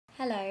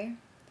Hello.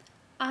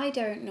 I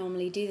don't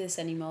normally do this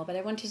anymore, but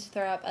I wanted to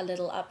throw up a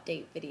little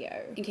update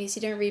video. In case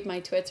you don't read my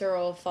Twitter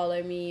or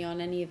follow me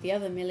on any of the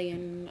other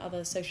million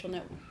other social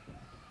networks.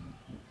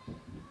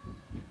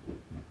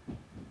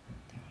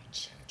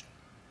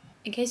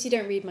 In case you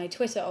don't read my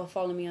Twitter or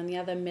follow me on the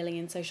other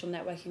million social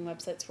networking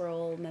websites we're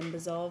all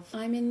members of,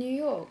 I'm in New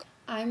York.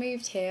 I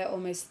moved here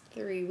almost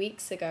 3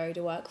 weeks ago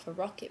to work for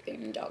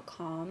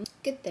rocketboom.com.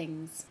 Good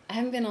things. I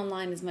haven't been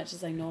online as much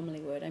as I normally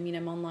would. I mean,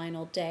 I'm online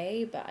all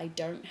day, but I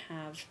don't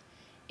have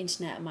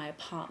internet in my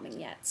apartment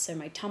yet, so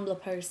my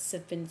Tumblr posts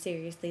have been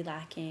seriously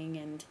lacking,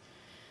 and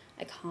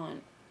I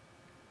can't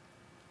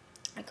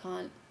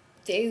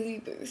daily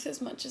boost as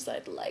much as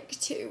I'd like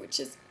to, which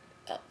is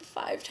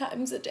 5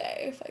 times a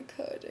day if I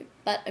could.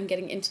 But I'm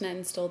getting internet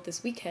installed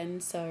this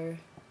weekend, so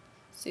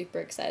super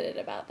excited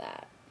about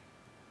that.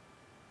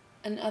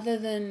 And other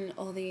than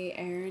all the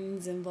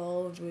errands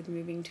involved with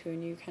moving to a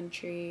new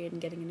country and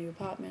getting a new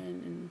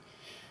apartment and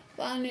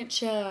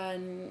furniture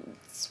and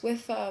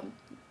Swiffer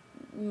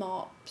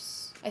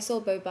mops, I saw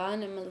Bo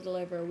Burnham a little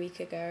over a week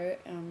ago.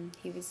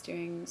 He was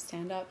doing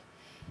stand-up.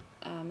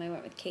 I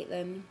went with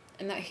Caitlin,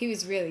 and he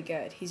was really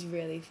good. He's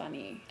really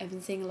funny. I've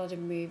been seeing a lot of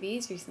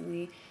movies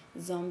recently.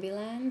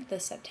 Zombieland, the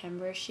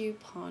September issue,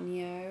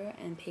 Ponyo,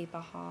 and Paper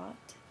Heart.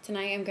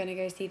 Tonight I'm going to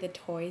go see the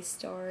Toy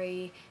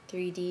Story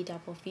 3D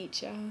double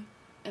feature.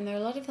 And there are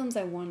a lot of films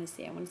I want to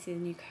see. I want to see the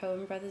new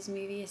Coen Brothers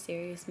movie, A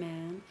Serious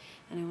Man,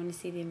 and I want to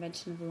see The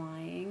Invention of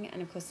Lying,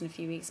 and of course in a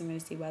few weeks I'm going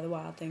to see Where the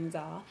Wild Things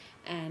Are,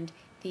 and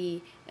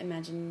The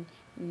Imaginarium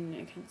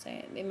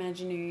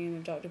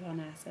of Dr.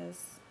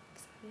 Parnassus.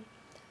 Excited.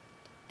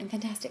 And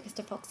Fantastic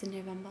Mr. Fox in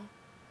November.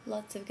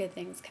 Lots of good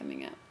things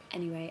coming up.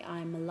 Anyway,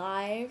 I'm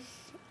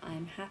alive,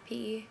 I'm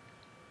happy,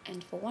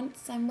 and for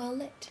once I'm well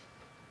lit.